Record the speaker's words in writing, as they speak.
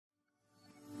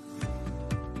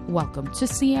Welcome to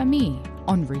CME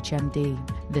on ReachMD.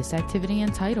 This activity,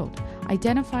 entitled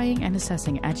Identifying and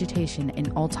Assessing Agitation in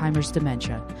Alzheimer's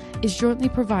Dementia, is jointly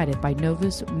provided by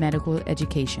Novus Medical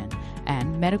Education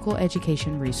and Medical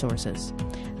Education Resources.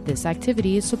 This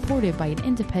activity is supported by an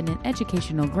independent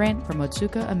educational grant from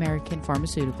Otsuka American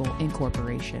Pharmaceutical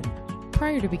Incorporation.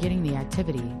 Prior to beginning the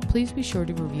activity, please be sure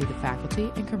to review the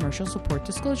faculty and commercial support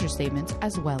disclosure statements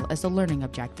as well as the learning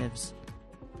objectives.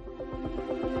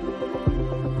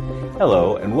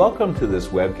 Hello, and welcome to this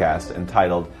webcast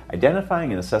entitled Identifying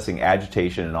and Assessing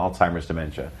Agitation in Alzheimer's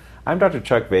Dementia. I'm Dr.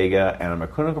 Chuck Vega, and I'm a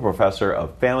clinical professor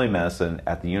of family medicine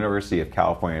at the University of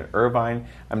California at Irvine.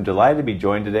 I'm delighted to be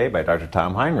joined today by Dr.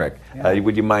 Tom Heinrich.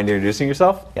 Would you mind introducing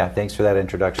yourself? Yeah, thanks for that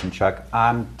introduction, Chuck.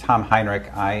 I'm Tom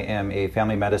Heinrich. I am a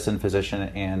family medicine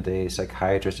physician and a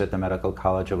psychiatrist at the Medical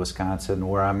College of Wisconsin,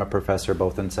 where I'm a professor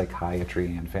both in psychiatry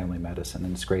and family medicine,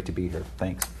 and it's great to be here.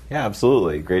 Thanks. Yeah,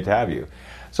 absolutely. Great to have you.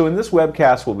 So in this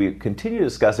webcast, we'll continue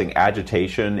discussing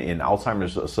agitation in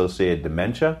Alzheimer's-associated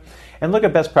dementia and look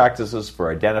at best practices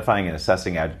for identifying and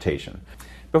assessing agitation.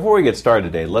 Before we get started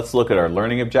today, let's look at our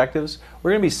learning objectives.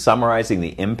 We're going to be summarizing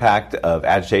the impact of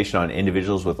agitation on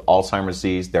individuals with Alzheimer's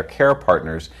disease, their care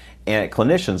partners, and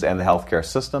clinicians and the healthcare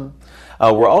system.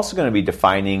 We're also going to be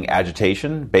defining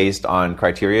agitation based on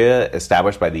criteria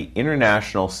established by the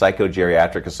International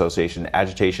Psychogeriatric Association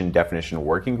Agitation Definition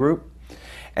Working Group.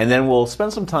 And then we'll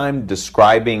spend some time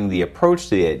describing the approach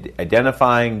to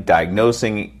identifying,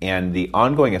 diagnosing, and the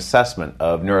ongoing assessment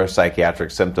of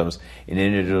neuropsychiatric symptoms in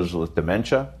individuals with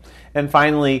dementia. And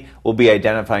finally, we'll be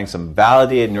identifying some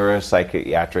validated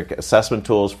neuropsychiatric assessment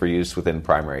tools for use within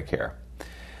primary care.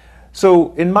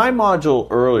 So in my module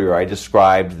earlier, I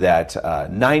described that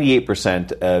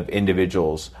 98% of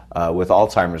individuals with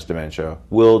Alzheimer's dementia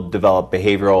will develop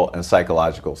behavioral and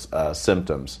psychological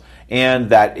symptoms, and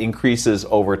that increases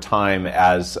over time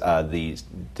as the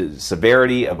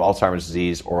severity of Alzheimer's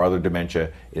disease or other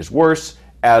dementia is worse,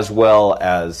 as well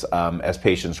as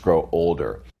patients grow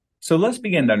older. So let's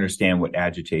begin to understand what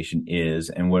agitation is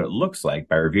and what it looks like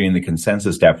by reviewing the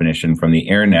consensus definition from the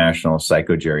International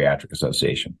Psychogeriatric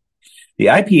Association. The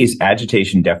IPA's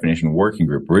Agitation Definition Working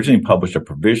Group originally published a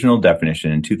provisional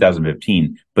definition in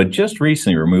 2015, but just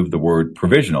recently removed the word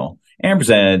provisional and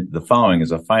presented the following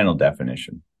as a final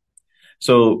definition.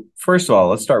 So first of all,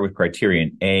 let's start with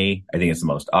criterion A. I think it's the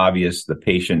most obvious. The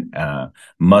patient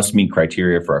must meet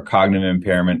criteria for a cognitive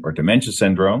impairment or dementia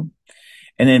syndrome.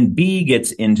 And then B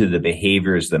gets into the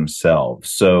behaviors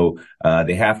themselves. So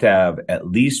they have to have at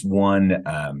least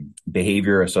one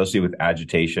behavior associated with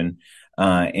agitation.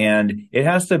 And it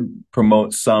has to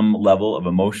promote some level of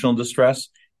emotional distress,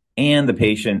 and the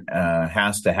patient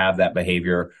has to have that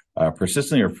behavior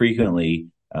persistently or frequently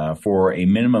for a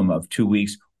minimum of 2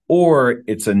 weeks, or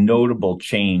it's a notable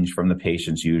change from the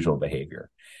patient's usual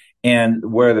behavior.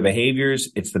 And where are the behaviors?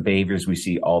 It's the behaviors we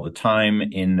see all the time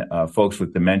in folks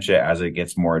with dementia as it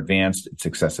gets more advanced. It's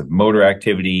excessive motor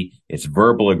activity, it's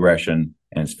verbal aggression,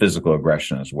 and it's physical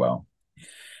aggression as well.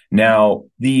 Now,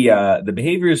 the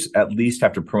behaviors at least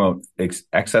have to promote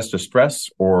excess distress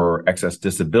or excess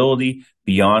disability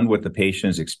beyond what the patient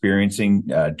is experiencing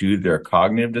due to their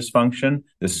cognitive dysfunction.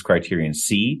 This is criterion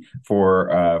C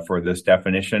for this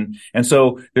definition. And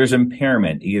so there's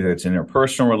impairment, either it's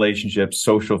interpersonal relationships,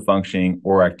 social functioning,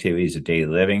 or activities of daily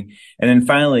living. And then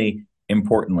finally,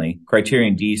 importantly,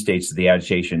 criterion D states that the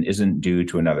agitation isn't due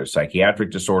to another psychiatric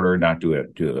disorder, not due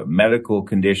to a medical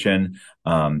condition.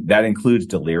 That includes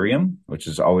delirium, which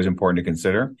is always important to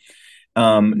consider,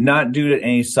 not due to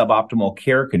any suboptimal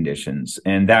care conditions.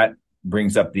 And that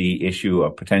brings up the issue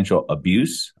of potential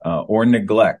abuse or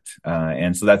neglect.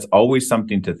 And so that's always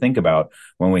something to think about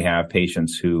when we have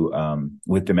patients who,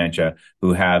 with dementia,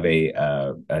 who have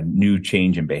a new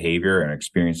change in behavior and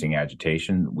experiencing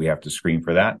agitation. We have to screen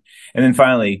for that. And then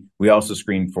finally, we also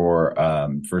screen for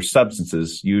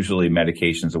substances, usually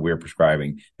medications that we're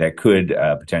prescribing that could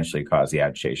potentially cause the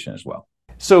agitation as well.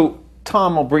 So,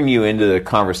 Tom, I'll bring you into the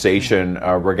conversation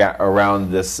around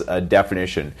this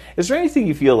definition. Is there anything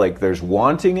you feel like there's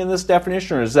wanting in this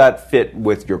definition, or does that fit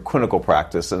with your clinical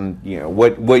practice and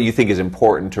what you think is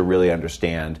important to really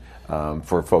understand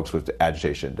for folks with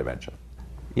agitation and dementia?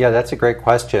 Yeah, that's a great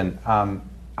question.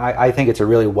 I think it's a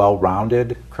really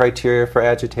well-rounded criteria for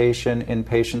agitation in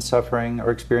patients suffering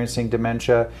or experiencing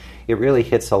dementia. It really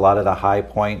hits a lot of the high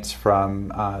points from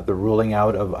the ruling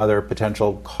out of other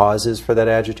potential causes for that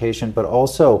agitation, but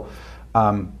also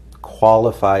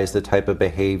qualifies the type of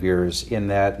behaviors in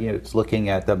that it's looking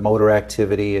at the motor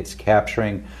activity, it's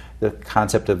capturing the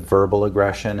concept of verbal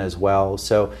aggression as well.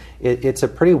 So it's a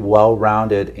pretty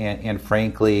well-rounded and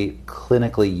frankly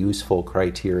clinically useful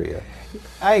criteria.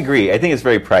 I agree. I think it's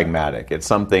very pragmatic. It's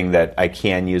something that I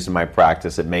can use in my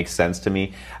practice. It makes sense to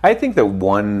me. I think that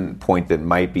one point that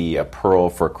might be a pearl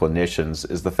for clinicians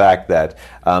is the fact that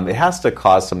it has to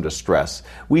cause some distress.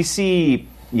 We see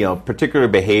particular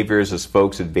behaviors as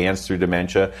folks advance through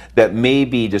dementia that may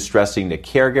be distressing to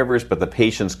caregivers, but the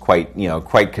patient's quite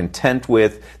content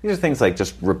with. These are things like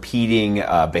just repeating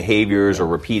behaviors or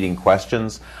repeating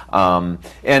questions. And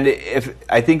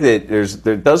I think that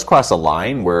there does cross a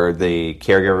line where the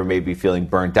caregiver may be feeling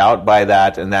burnt out by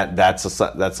that, and that's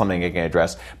something I can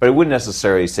address. But I wouldn't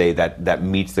necessarily say that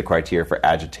meets the criteria for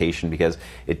agitation, because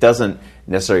it doesn't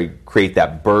necessarily create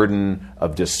that burden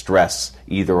of distress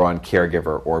either on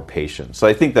caregiver or patient. So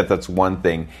I think that's one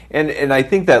thing, and I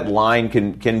think that line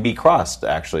can be crossed.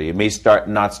 Actually, it may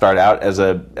not start out as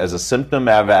a symptom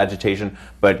of agitation,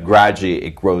 but gradually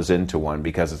it grows into one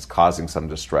because it's causing some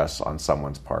distress on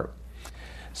someone's part.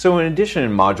 So in addition,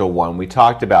 in Module 1, we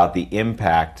talked about the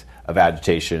impact of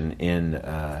agitation in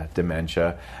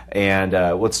dementia. And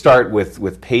let's start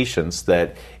with patients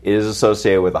that it is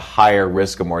associated with a higher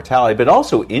risk of mortality, but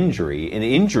also injury. And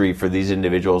injury for these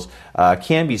individuals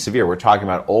can be severe. We're talking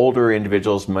about older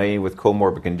individuals, many with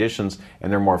comorbid conditions,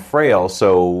 and they're more frail.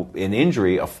 So in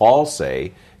injury, a fall,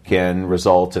 say, can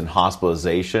result in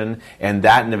hospitalization, and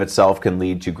that in of itself can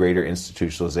lead to greater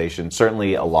institutionalization,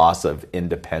 certainly a loss of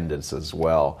independence as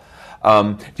well.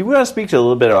 Do you want to speak to a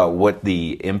little bit about what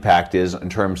the impact is in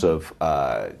terms of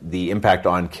the impact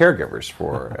on caregivers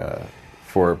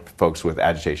for folks with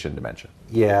agitation and dementia?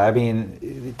 Yeah, I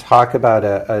mean, talk about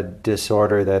a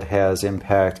disorder that has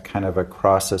impact kind of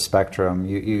across a spectrum.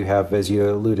 You have, as you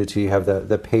alluded to, you have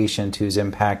the patient who's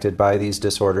impacted by these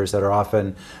disorders that are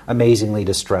often amazingly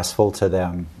distressful to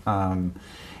them.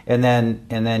 And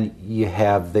then you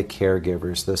have the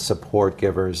caregivers, the support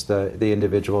givers, the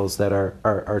individuals that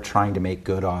are trying to make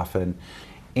good often.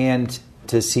 And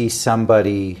to see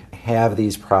somebody have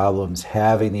these problems,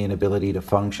 having the inability to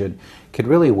function, could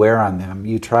really wear on them.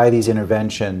 You try these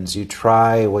interventions, you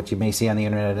try what you may see on the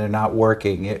internet, they're not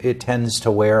working. It tends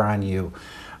to wear on you.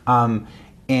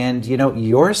 And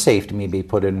your safety may be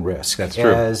put in risk. That's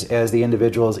true. As the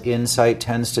individual's insight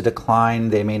tends to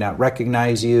decline, they may not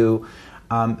recognize you.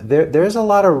 There's a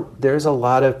lot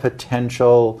of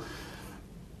potential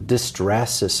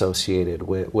distress associated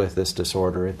with this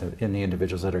disorder in the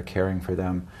individuals that are caring for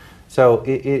them. So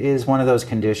it is one of those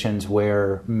conditions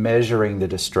where measuring the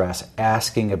distress,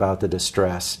 asking about the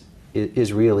distress,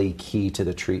 is really key to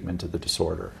the treatment of the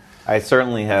disorder. I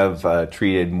certainly have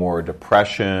treated more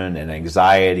depression and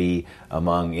anxiety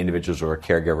among individuals who are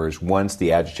caregivers once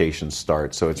the agitation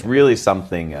starts. So it's really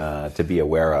something to be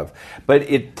aware of. But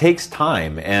it takes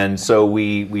time. And so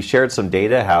we shared some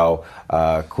data how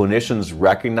clinicians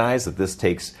recognize that this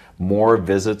takes more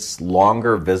visits,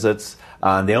 longer visits.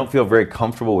 They don't feel very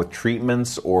comfortable with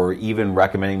treatments or even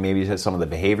recommending maybe some of the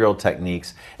behavioral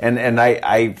techniques. And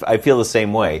I feel the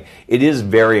same way. It is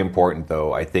very important,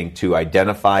 though, I think, to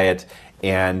identify it,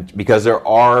 and because there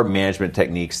are management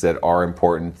techniques that are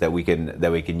important that we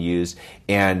can use,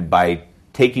 and by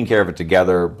taking care of it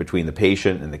together between the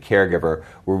patient and the caregiver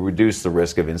will reduce the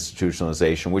risk of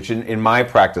institutionalization, which in my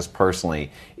practice personally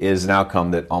is an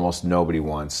outcome that almost nobody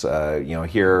wants.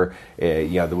 Here,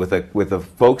 with the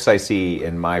folks I see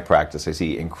in my practice, I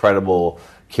see incredible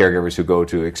caregivers who go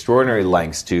to extraordinary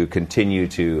lengths to continue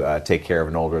to take care of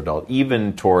an older adult,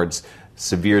 even towards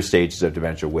severe stages of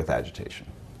dementia with agitation.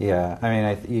 Yeah, I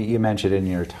mean, you mentioned in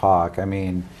your talk, I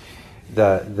mean,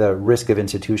 the risk of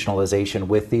institutionalization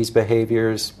with these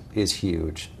behaviors is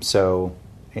huge. So,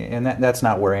 and that's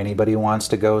not where anybody wants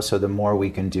to go. So the more we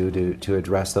can do to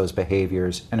address those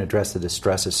behaviors and address the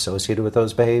distress associated with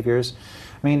those behaviors.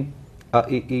 I mean,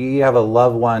 you have a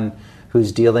loved one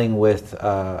who's dealing with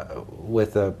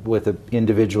an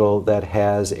individual that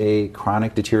has a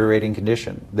chronic deteriorating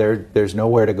condition. There's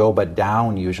nowhere to go but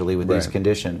down usually with these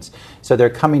conditions. So they're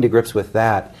coming to grips with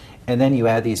that. And then you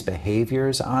add these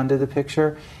behaviors onto the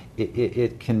picture,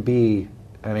 it can be,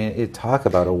 I mean, talk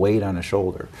about a weight on a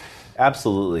shoulder.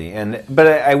 Absolutely. But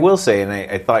I will say, and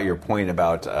I thought your point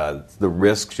about the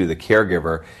risk to the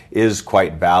caregiver is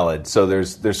quite valid. So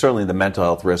there's certainly the mental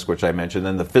health risk, which I mentioned,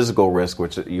 and the physical risk,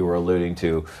 which you were alluding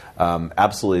to,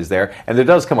 absolutely is there. And there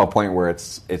does come a point where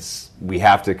we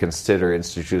have to consider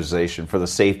institutionalization for the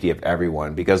safety of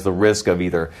everyone, because the risk of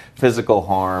either physical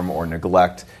harm or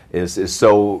neglect is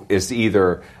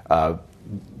either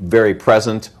very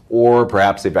present or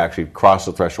perhaps they've actually crossed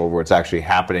the threshold where it's actually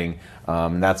happening.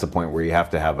 That's the point where you have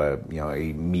to have a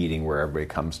meeting where everybody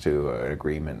comes to an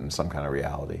agreement and some kind of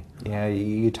reality. Yeah,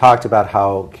 you talked about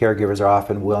how caregivers are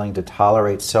often willing to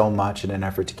tolerate so much in an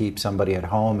effort to keep somebody at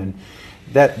home, and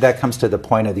that comes to the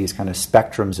point of these kind of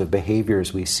spectrums of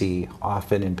behaviors we see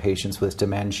often in patients with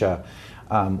dementia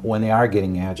when they are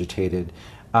getting agitated.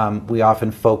 We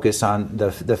often focus on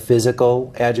the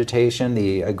physical agitation,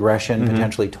 the aggression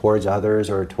potentially towards others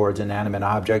or towards inanimate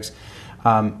objects.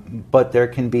 But there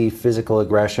can be physical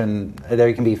aggression,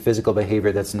 there can be physical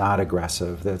behavior that's not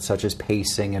aggressive, that's such as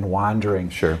pacing and wandering.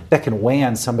 Sure. That can weigh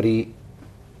on somebody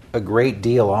a great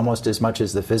deal, almost as much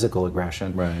as the physical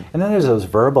aggression. Right. And then there's those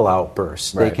verbal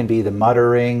outbursts. Right. They can be the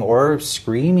muttering or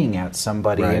screaming at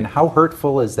somebody. Right. And how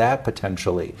hurtful is that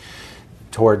potentially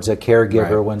towards a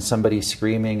caregiver Right. when somebody's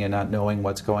screaming and not knowing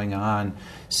what's going on?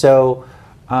 So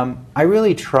I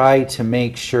really try to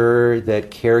make sure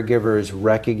that caregivers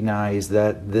recognize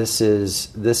that this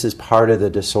is part of the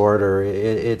disorder.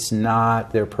 It's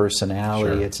not their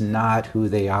personality. Sure. It's not who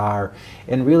they are,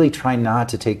 and really try not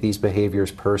to take these behaviors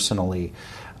personally.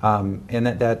 And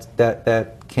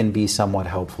that can be somewhat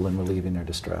helpful in relieving their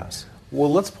distress.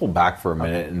 Well, let's pull back for a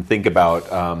minute and think about,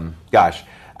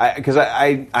 because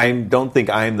I don't think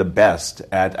I'm the best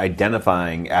at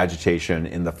identifying agitation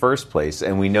in the first place,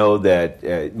 and we know that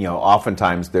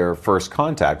oftentimes their first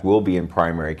contact will be in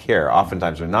primary care.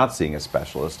 Oftentimes they're not seeing a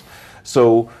specialist.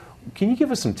 So, can you give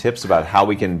us some tips about how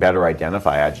we can better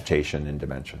identify agitation in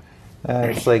dementia?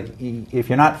 It's like if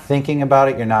you're not thinking about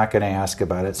it, you're not going to ask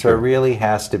about it. So Sure. it really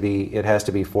has to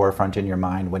be forefront in your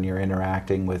mind when you're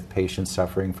interacting with patients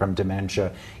suffering from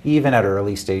dementia, even at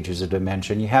early stages of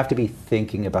dementia. And you have to be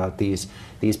thinking about these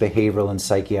behavioral and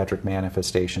psychiatric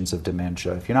manifestations of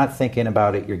dementia. If you're not thinking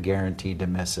about it, you're guaranteed to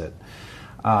miss it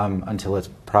until it's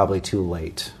probably too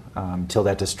late, till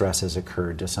that distress has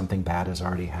occurred, till something bad has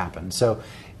already happened. So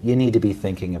you need to be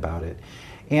thinking about it.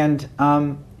 And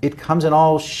it comes in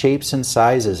all shapes and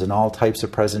sizes and all types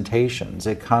of presentations.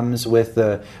 It comes with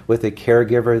a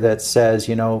caregiver that says,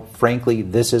 frankly,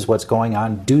 this is what's going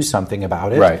on, do something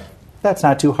about it. Right. That's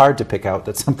not too hard to pick out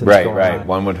that something's Right, going right. on.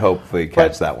 One would hopefully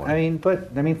catch that one. I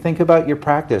mean, think about your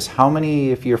practice. How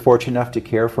many, if you're fortunate enough to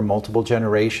care for multiple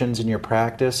generations in your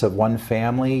practice of one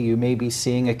family, you may be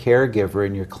seeing a caregiver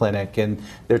in your clinic and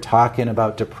they're talking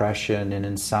about depression and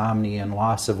insomnia and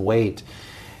loss of weight.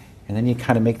 And then you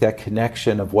kind of make that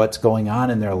connection of what's going on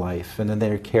in their life, and then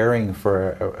they're caring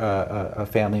for a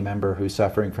family member who's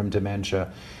suffering from dementia.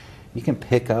 You can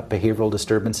pick up behavioral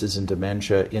disturbances in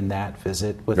dementia in that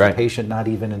visit with Right. the patient not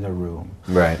even in the room.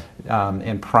 Right.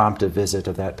 And prompt a visit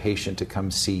of that patient to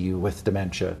come see you with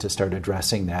dementia to start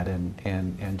addressing that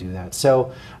and do that.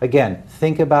 So again,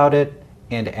 think about it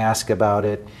and ask about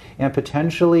it, and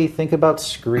potentially think about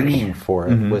screening for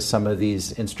it with some of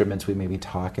these instruments we may be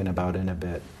talking about in a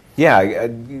bit. Yeah,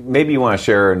 maybe you want to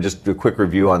share and just do a quick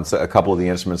review on a couple of the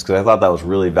instruments, because I thought that was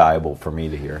really valuable for me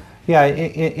to hear. Yeah,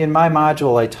 in my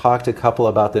module, I talked a couple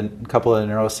about the couple of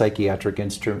the neuropsychiatric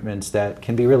instruments that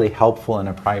can be really helpful in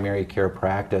a primary care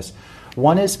practice.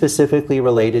 One is specifically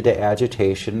related to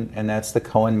agitation, and that's the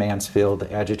Cohen-Mansfield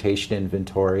Agitation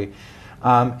Inventory.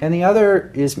 And the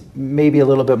other is maybe a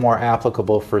little bit more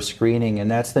applicable for screening, and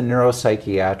that's the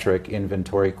Neuropsychiatric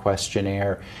Inventory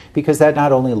Questionnaire, because that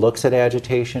not only looks at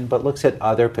agitation, but looks at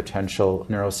other potential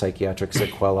neuropsychiatric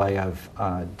sequelae of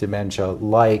dementia,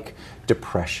 like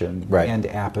depression Right. and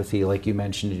apathy, like you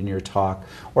mentioned in your talk,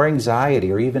 or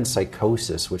anxiety, or even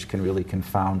psychosis, which can really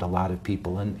confound a lot of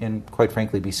people and quite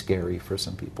frankly, be scary for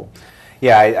some people.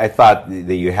 Yeah, I thought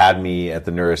that you had me at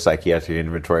the neuropsychiatric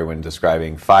inventory when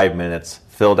describing 5 minutes,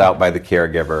 filled out by the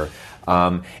caregiver,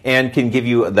 and can give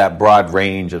you that broad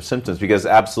range of symptoms, because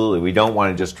absolutely we don't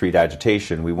want to just treat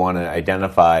agitation. We want to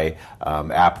identify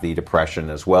apathy,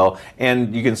 depression as well.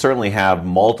 And you can certainly have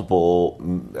multiple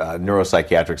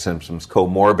neuropsychiatric symptoms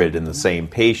comorbid in the same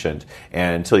patient.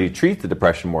 And until you treat the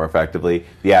depression more effectively,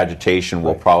 the agitation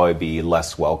will probably be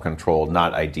less well controlled,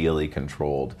 not ideally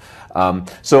controlled.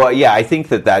 I think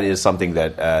that is something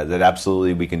that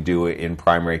absolutely we can do in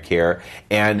primary care.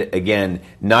 And again,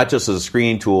 not just as a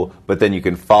screening tool, but then you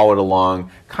can follow it along,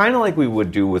 kind of like we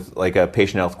would do with like a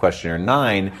patient health questionnaire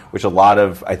 9, which a lot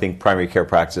of, I think, primary care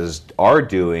practices are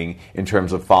doing in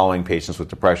terms of following patients with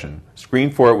depression.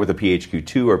 Screen for it with a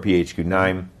PHQ-2 or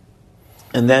PHQ-9.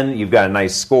 And then you've got a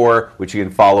nice score, which you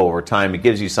can follow over time. It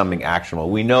gives you something actionable.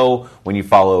 We know when you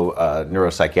follow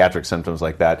neuropsychiatric symptoms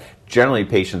like that, generally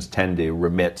patients tend to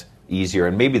remit easier,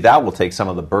 and maybe that will take some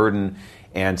of the burden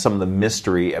and some of the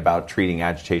mystery about treating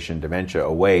agitation and dementia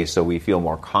away, so we feel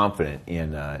more confident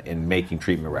in making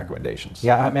treatment recommendations.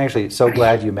 Yeah, I'm actually so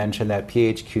glad you mentioned that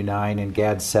PHQ-9 and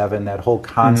GAD-7, that whole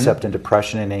concept in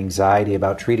depression and anxiety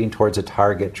about treating towards a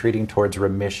target, treating towards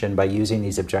remission by using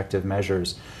these objective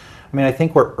measures. I mean, I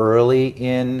think we're early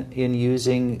in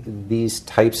using these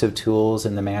types of tools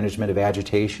in the management of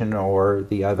agitation or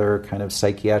the other kind of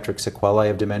psychiatric sequelae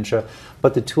of dementia,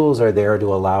 but the tools are there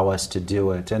to allow us to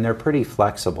do it, and they're pretty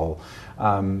flexible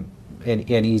and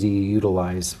easy to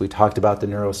utilize. We talked about the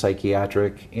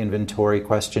neuropsychiatric inventory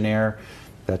questionnaire.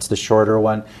 That's the shorter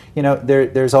one. You know,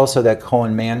 there's also that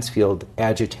Cohen-Mansfield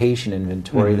agitation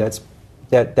inventory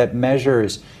that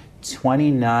measures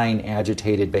 29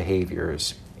 agitated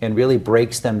behaviors and really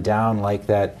breaks them down like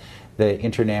that the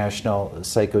International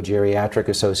Psychogeriatric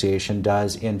Association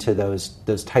does into those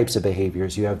types of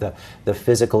behaviors. You have the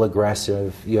physical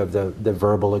aggressive, you have the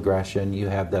verbal aggression, you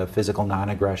have the physical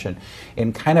non-aggression,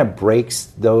 and kind of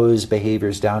breaks those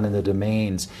behaviors down in the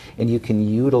domains, and you can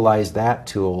utilize that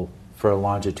tool for a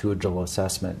longitudinal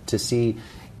assessment to see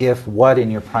if what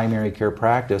in your primary care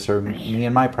practice, or me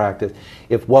in my practice,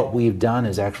 if what we've done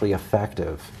is actually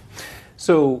effective.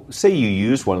 So say you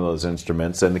use one of those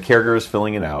instruments and the caregiver is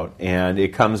filling it out and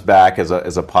it comes back as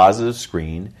a positive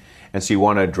screen, and so you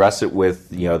want to address it with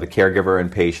the caregiver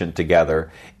and patient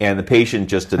together, and the patient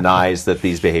just denies that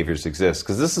these behaviors exist,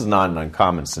 because this is not an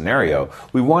uncommon scenario.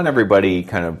 We want everybody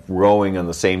kind of rowing in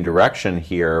the same direction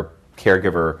here,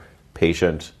 caregiver,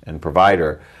 patient, and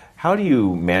provider. How do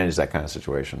you manage that kind of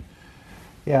situation?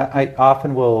 Yeah, I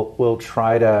often will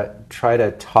try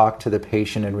to talk to the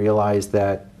patient and realize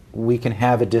that we can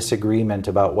have a disagreement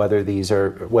about whether these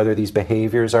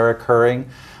behaviors are occurring,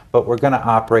 but we're going to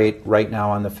operate right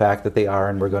now on the fact that they are,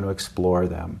 and we're going to explore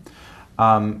them.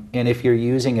 And if you're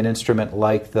using an instrument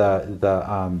like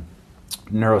the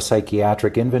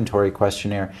neuropsychiatric inventory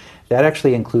questionnaire, that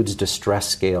actually includes distress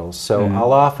scales. So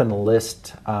I'll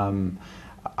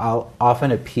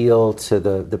often appeal to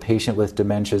the patient with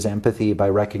dementia's empathy by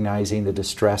recognizing the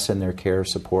distress in their care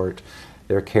support,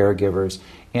 their caregivers,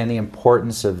 and the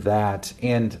importance of that.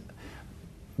 And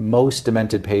most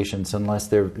demented patients, unless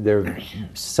they're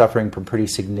suffering from pretty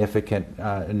significant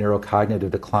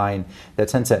neurocognitive decline, that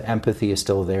sense that empathy is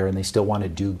still there, and they still want to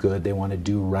do good, they want to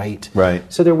do right. Right.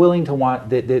 So they're willing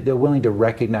to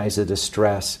recognize the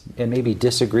distress and maybe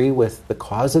disagree with the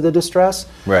cause of the distress,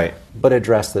 right, but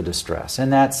address the distress.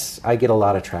 And I get a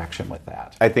lot of traction with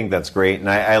that. I think that's great, and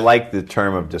I like the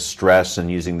term of distress and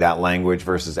using that language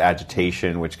versus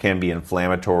agitation, which can be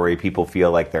inflammatory. People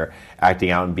feel like they're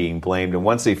acting out and being blamed, and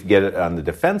once they get it on the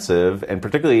defensive, and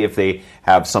particularly if they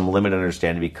have some limited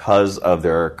understanding because of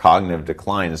their cognitive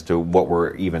decline as to what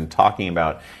we're even talking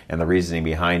about and the reasoning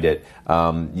behind it,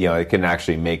 it can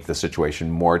actually make the situation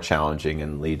more challenging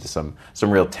and lead to some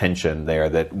real tension there,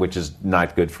 which is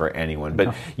not good for anyone.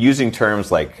 But using terms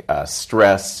like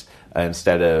stress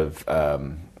instead of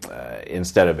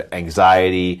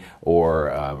anxiety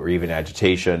or even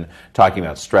agitation, talking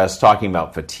about stress, talking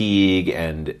about fatigue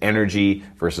and energy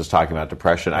versus talking about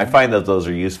depression. I find that those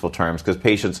are useful terms because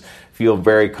patients feel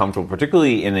very comfortable,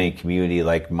 particularly in a community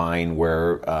like mine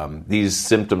where these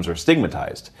symptoms are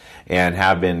stigmatized and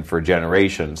have been for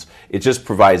generations. It just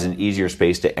provides an easier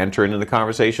space to enter into the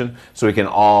conversation so we can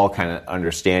all kind of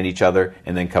understand each other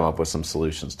and then come up with some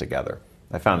solutions together.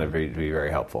 I found it to be very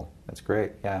helpful. That's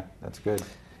great. Yeah, that's good.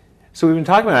 So we've been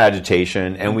talking about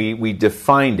agitation, and we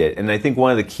defined it. And I think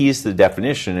one of the keys to the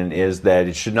definition is that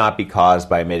it should not be caused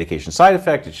by a medication side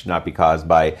effect. It should not be caused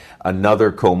by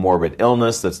another comorbid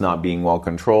illness that's not being well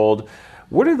controlled.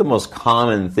 What are the most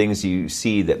common things you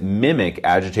see that mimic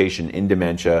agitation in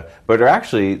dementia, but are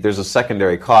actually, there's a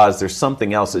secondary cause, there's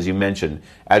something else, as you mentioned.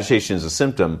 Agitation is a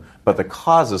symptom, but the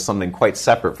cause is something quite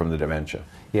separate from the dementia.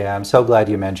 Yeah, I'm so glad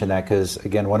you mentioned that because,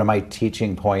 again, one of my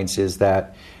teaching points is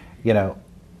that,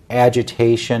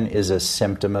 agitation is a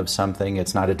symptom of something.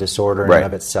 It's not a disorder in and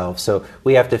of itself. So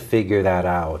we have to figure that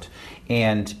out.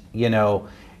 And,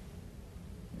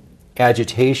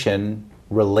 agitation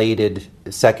related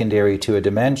secondary to a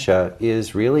dementia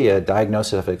is really a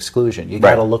diagnosis of exclusion. You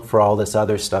got to look for all this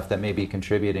other stuff that may be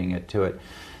contributing to it.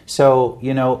 So,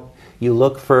 you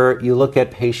look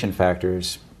at patient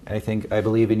factors. I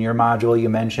believe in your module you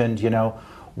mentioned,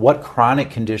 what chronic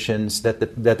conditions that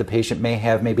the patient may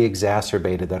have may be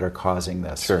exacerbated that are causing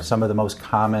this. Sure. Some of the most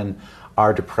common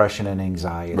are depression and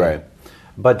anxiety. Right.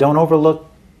 But don't overlook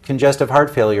congestive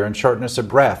heart failure and shortness of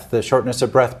breath, the shortness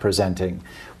of breath presenting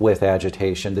with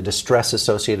agitation, the distress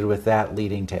associated with that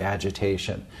leading to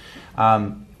agitation.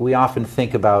 We often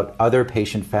think about other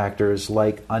patient factors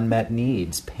like unmet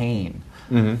needs, pain.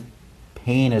 Mm-hmm.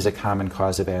 pain is a common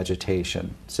cause of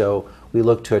agitation. So we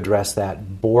look to address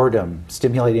that. Boredom,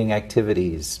 stimulating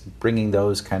activities, bringing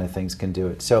those kind of things can do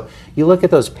it. So you look at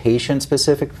those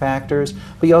patient-specific factors,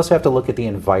 but you also have to look at the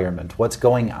environment. What's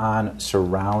going on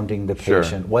surrounding the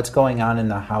patient? What's going on in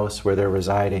the house where they're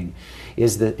residing?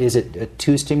 Is it a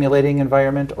too stimulating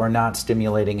environment or not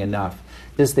stimulating enough?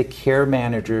 Does the care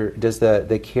manager, does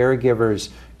the caregiver's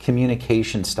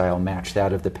communication style match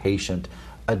that of the patient?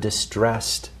 A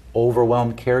distressed,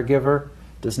 overwhelmed caregiver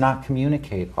does not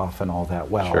communicate often all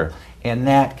that well, and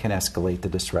that can escalate the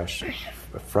distress.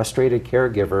 A frustrated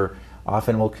caregiver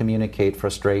often will communicate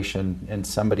frustration and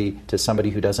to somebody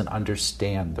who doesn't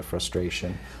understand the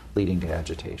frustration, leading to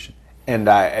agitation. And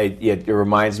it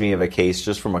reminds me of a case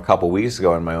just from a couple weeks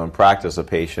ago in my own practice, a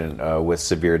patient with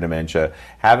severe dementia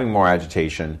having more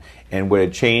agitation, and what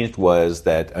had changed was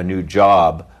that a new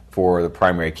job for the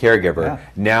primary caregiver. Yeah.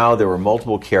 Now there were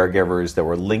multiple caregivers that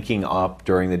were linking up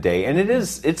during the day, and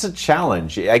it's a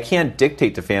challenge. I can't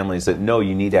dictate to families that, no,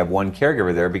 you need to have one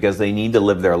caregiver there because they need to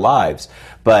live their lives.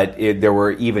 But there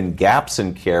were even gaps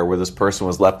in care where this person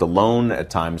was left alone at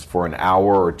times for an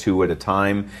hour or two at a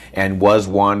time and was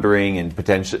wandering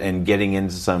and getting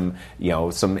into some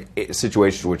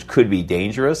situations which could be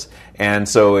dangerous. And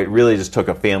so it really just took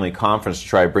a family conference to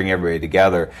try to bring everybody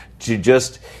together to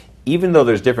just, even though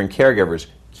there's different caregivers,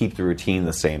 keep the routine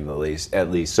the same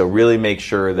at least. So really make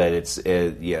sure that it's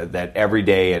that every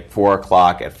day at 4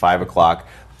 o'clock, at 5 o'clock,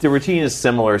 the routine is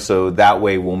similar, so that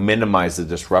way we'll minimize the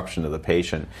disruption of the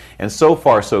patient. And so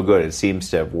far, so good. It seems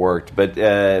to have worked. But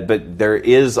there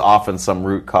is often some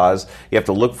root cause. You have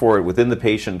to look for it within the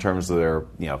patient in terms of their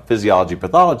physiology,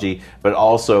 pathology, but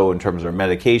also in terms of their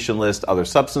medication list, other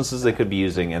substances they could be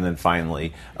using, and then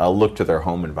finally look to their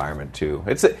home environment too.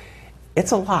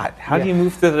 It's a lot. How do you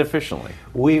move through that efficiently?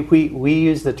 We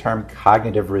use the term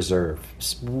cognitive reserve.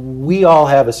 We all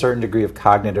have a certain degree of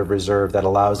cognitive reserve that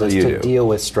allows us to deal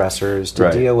with stressors, to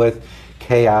deal with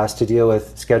chaos, to deal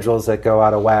with schedules that go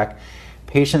out of whack.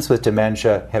 Patients with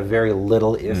dementia have very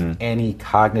little, if any,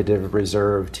 cognitive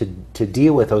reserve to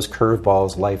deal with those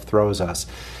curveballs life throws us.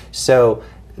 So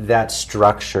that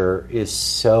structure is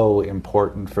so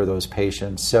important for those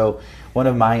patients. So one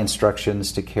of my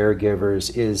instructions to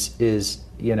caregivers is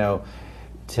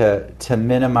to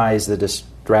minimize the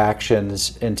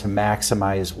distractions and to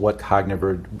maximize what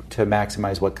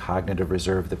cognitive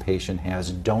reserve the patient has.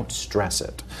 Don't stress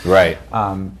it. Right.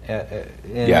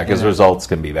 Because results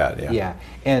can be bad. Yeah,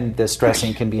 and the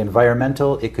stressing can be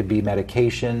environmental. It could be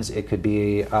medications. It could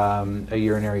be a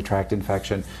urinary tract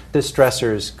infection. The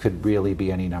stressors could really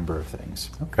be any number of things.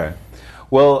 Okay.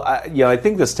 Well, I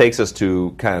think this takes us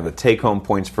to kind of the take-home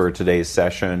points for today's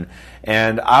session,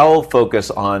 and I'll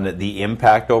focus on the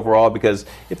impact overall, because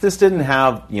if this didn't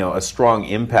have a strong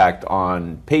impact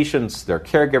on patients, their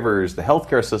caregivers, the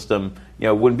healthcare system,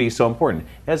 it wouldn't be so important.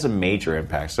 It has a major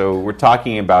impact. So we're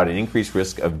talking about an increased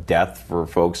risk of death for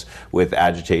folks with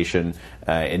agitation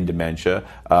in dementia.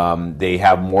 They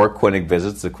have more clinic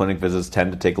visits. The clinic visits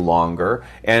tend to take longer,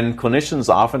 and clinicians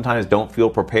oftentimes don't feel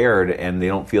prepared, and they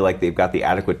don't feel like they've got the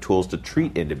adequate tools to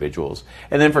treat individuals.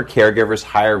 And then for caregivers,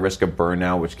 higher risk of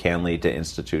burnout, which can lead to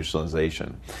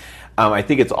institutionalization. I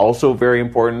think it's also very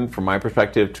important, from my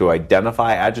perspective, to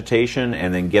identify agitation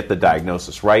and then get the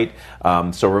diagnosis right.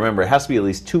 So remember, it has to be at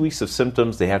least 2 weeks of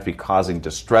symptoms. They have to be causing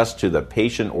distress to the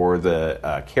patient or the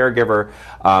caregiver,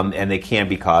 and they can't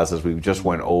be caused, as we just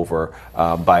went over,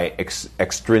 by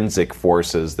extrinsic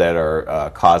forces that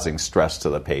are causing stress to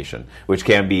the patient, which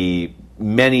can be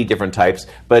many different types,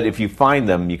 but if you find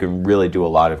them, you can really do a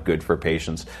lot of good for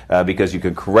patients because you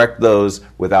can correct those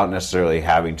without necessarily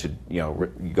having to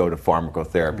go to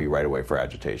pharmacotherapy right away for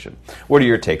agitation. What are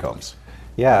your take-homes?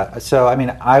 Yeah, so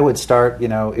I would start,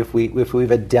 if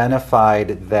we've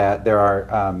identified that there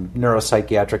are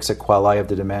neuropsychiatric sequelae of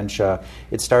the dementia,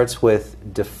 it starts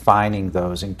with defining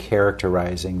those and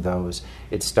characterizing those.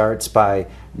 It starts by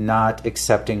not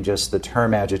accepting just the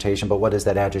term agitation, but what does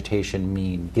that agitation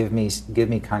mean? Give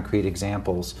me concrete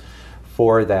examples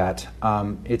for that.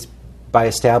 It's by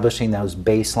establishing those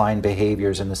baseline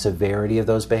behaviors and the severity of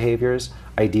those behaviors,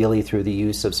 ideally through the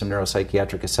use of some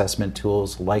neuropsychiatric assessment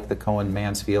tools like the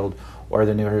Cohen-Mansfield or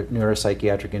the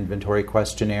Neuropsychiatric Inventory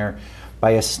Questionnaire.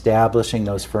 By establishing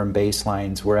those firm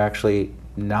baselines, we're actually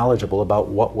knowledgeable about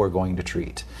what we're going to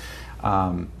treat.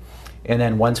 And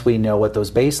then once we know what those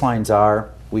baselines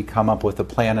are, we come up with a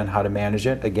plan on how to manage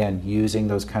it, again, using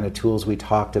those kind of tools we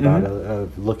talked about,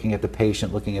 of looking at the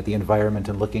patient, looking at the environment,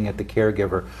 and looking at the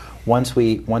caregiver. Once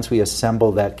we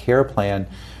assemble that care plan,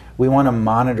 we want to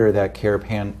monitor that care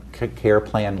care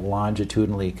plan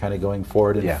longitudinally kind of going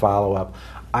forward and Yeah. follow up.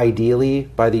 Ideally,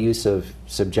 by the use of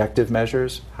subjective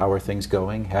measures, how are things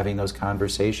going, having those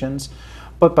conversations,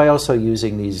 but by also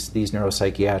using these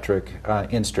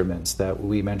neuropsychiatric instruments that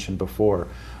we mentioned before.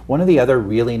 One of the other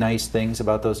really nice things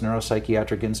about those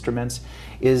neuropsychiatric instruments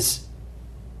is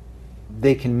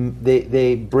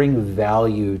they bring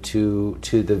value to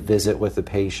the visit with the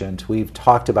patient. We've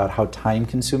talked about how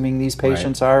time-consuming these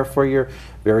patients are for your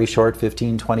very short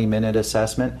 15, 20-minute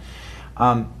assessment.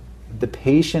 The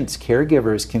patient's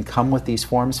caregivers can come with these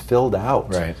forms filled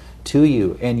out to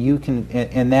you, and you can,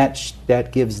 and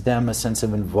that gives them a sense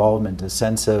of involvement, a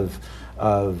sense of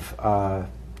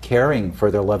caring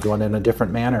for their loved one in a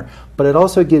different manner. But it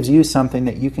also gives you something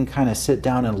that you can kind of sit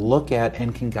down and look at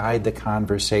and can guide the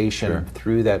conversation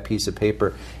through that piece of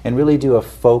paper and really do a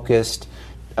focused,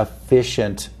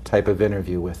 efficient type of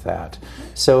interview with that.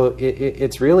 So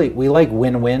it's really, we like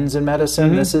win-wins in medicine.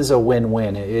 Mm-hmm. This is a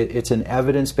win-win. It's an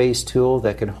evidence-based tool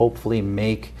that can hopefully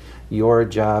make your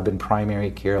job in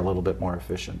primary care a little bit more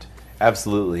efficient.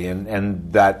 Absolutely,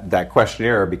 and that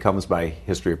questionnaire becomes my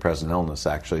history of present illness,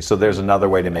 actually. So there's another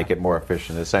way to make it more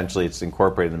efficient. Essentially, it's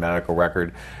incorporated in the medical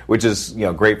record, which is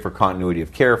great for continuity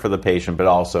of care for the patient, but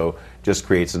also just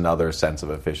creates another sense of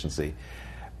efficiency.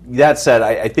 That said,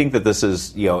 I think that this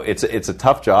is, it's a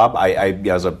tough job. I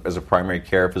as a primary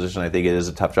care physician, I think it is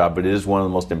a tough job, but it is one of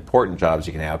the most important jobs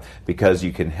you can have because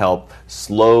you can help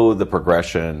slow the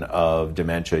progression of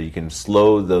dementia. You can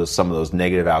slow some of those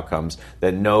negative outcomes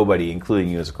that nobody, including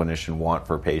you as a clinician, want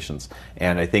for patients.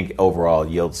 And I think overall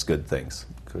yields good things.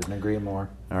 Couldn't agree more.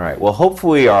 All right. Well,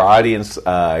 hopefully our audience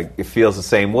feels the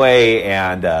same way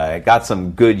and got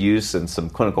some good use and some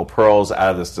clinical pearls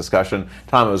out of this discussion.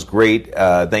 Tom, it was great.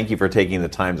 Thank you for taking the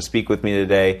time to speak with me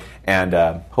today, and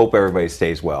hope everybody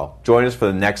stays well. Join us for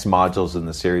the next modules in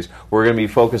the series. We're going to be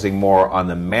focusing more on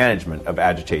the management of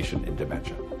agitation in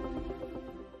dementia.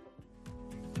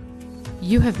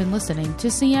 You have been listening to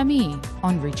CME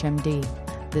on ReachMD.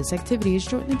 This activity is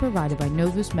jointly provided by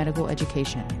Novus Medical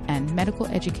Education and Medical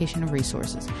Educational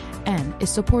Resources and is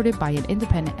supported by an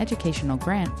independent educational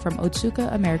grant from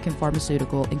Otsuka American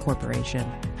Pharmaceutical Incorporation.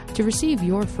 To receive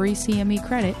your free CME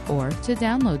credit or to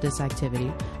download this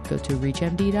activity, go to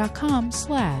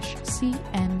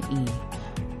reachmd.com/CME.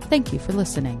 Thank you for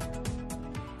listening.